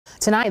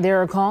Tonight,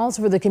 there are calls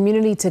for the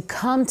community to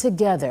come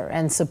together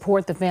and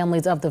support the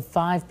families of the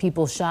 5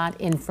 people shot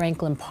in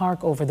Franklin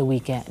Park over the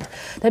weekend.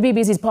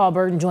 WBZ's Paul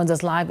Burton joins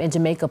us live in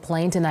Jamaica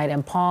Plain tonight.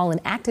 And Paul, an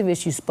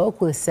activist you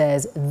spoke with,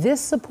 says this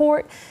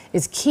support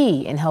is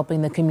key in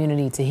helping the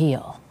community to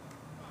heal.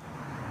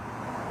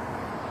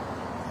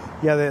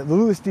 Yeah, the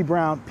Lewis D.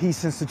 Brown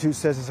Peace Institute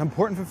says it's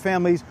important for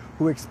families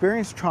who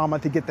experience trauma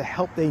to get the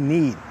help they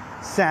need.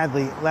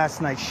 Sadly,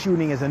 last night's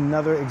shooting is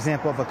another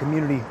example of a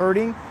community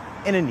hurting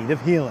and in need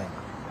of healing.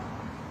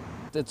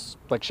 It's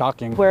like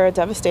shocking. We're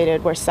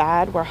devastated, we're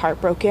sad, we're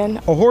heartbroken.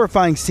 A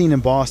horrifying scene in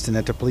Boston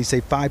after police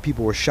say 5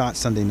 people were shot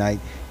Sunday night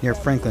near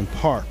Franklin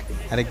Park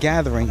at a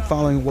gathering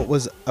following what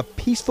was a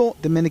peaceful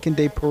Dominican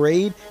Day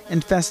parade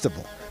and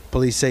festival.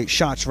 Police say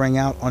shots rang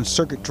out on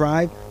Circuit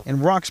Drive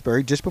in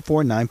Roxbury just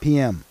before 9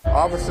 p.m.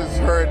 Officers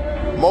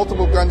heard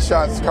multiple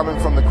gunshots coming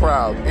from the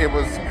crowd. It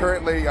was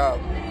currently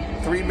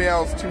 3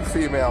 males, 2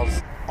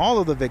 females. All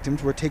of the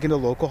victims were taken to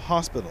local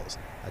hospitals.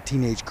 A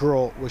teenage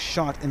girl was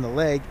shot in the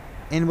leg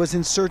and was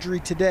in surgery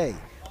today.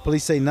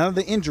 Police say none of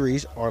the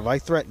injuries are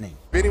life-threatening.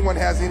 If anyone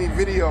has any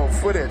video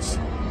footage,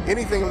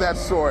 anything of that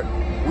sort,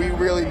 we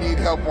really need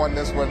help on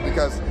this one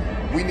because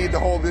we need to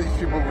hold these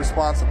people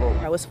responsible.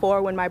 I was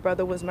 4 when my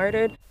brother was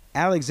murdered.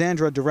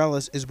 Alexandra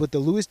Dorellis is with the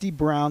Lewis D.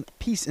 Brown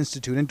Peace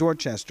Institute in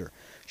Dorchester.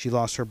 She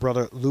lost her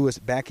brother Lewis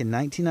back in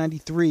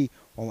 1993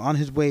 while on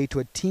his way to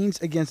a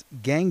Teens Against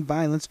Gang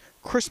Violence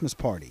Christmas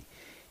party.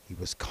 He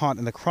was caught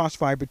in the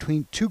crossfire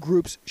between 2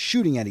 groups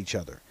shooting at each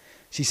other.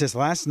 She says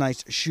last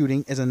night's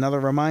shooting is another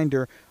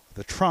reminder of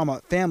the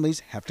trauma families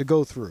have to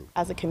go through.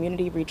 As a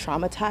community,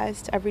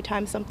 re-traumatized every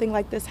time something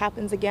like this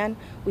happens again.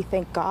 We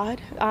thank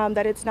God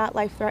that it's not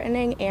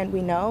life-threatening, and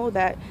we know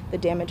that the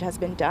damage has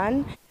been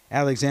done.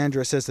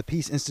 Alexandra says the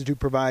Peace Institute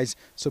provides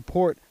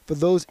support for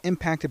those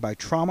impacted by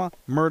trauma,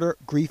 murder,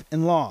 grief,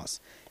 and loss,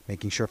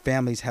 making sure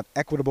families have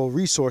equitable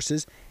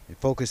resources and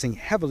focusing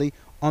heavily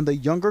on the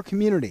younger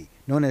community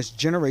known as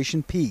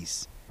Generation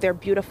Peace. They're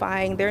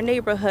beautifying their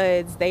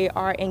neighborhoods. They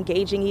are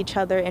engaging each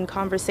other in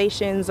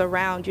conversations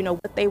around,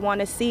 what they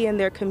want to see in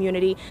their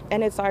community.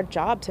 And it's our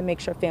job to make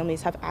sure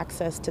families have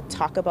access to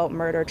talk about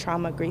murder,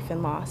 trauma, grief,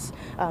 and loss,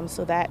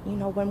 so that,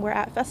 when we're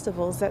at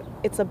festivals, that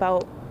it's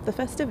about the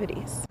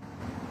festivities.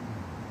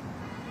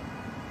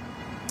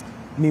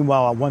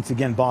 Meanwhile, once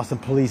again, Boston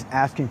police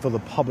asking for the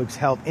public's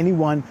help.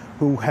 Anyone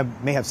who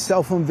may have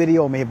cell phone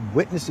video or may have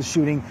witnessed the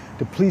shooting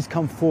to please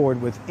come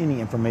forward with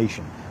any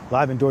information.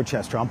 Live in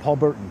Dorchester, I'm Paul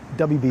Burton,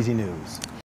 WBZ News.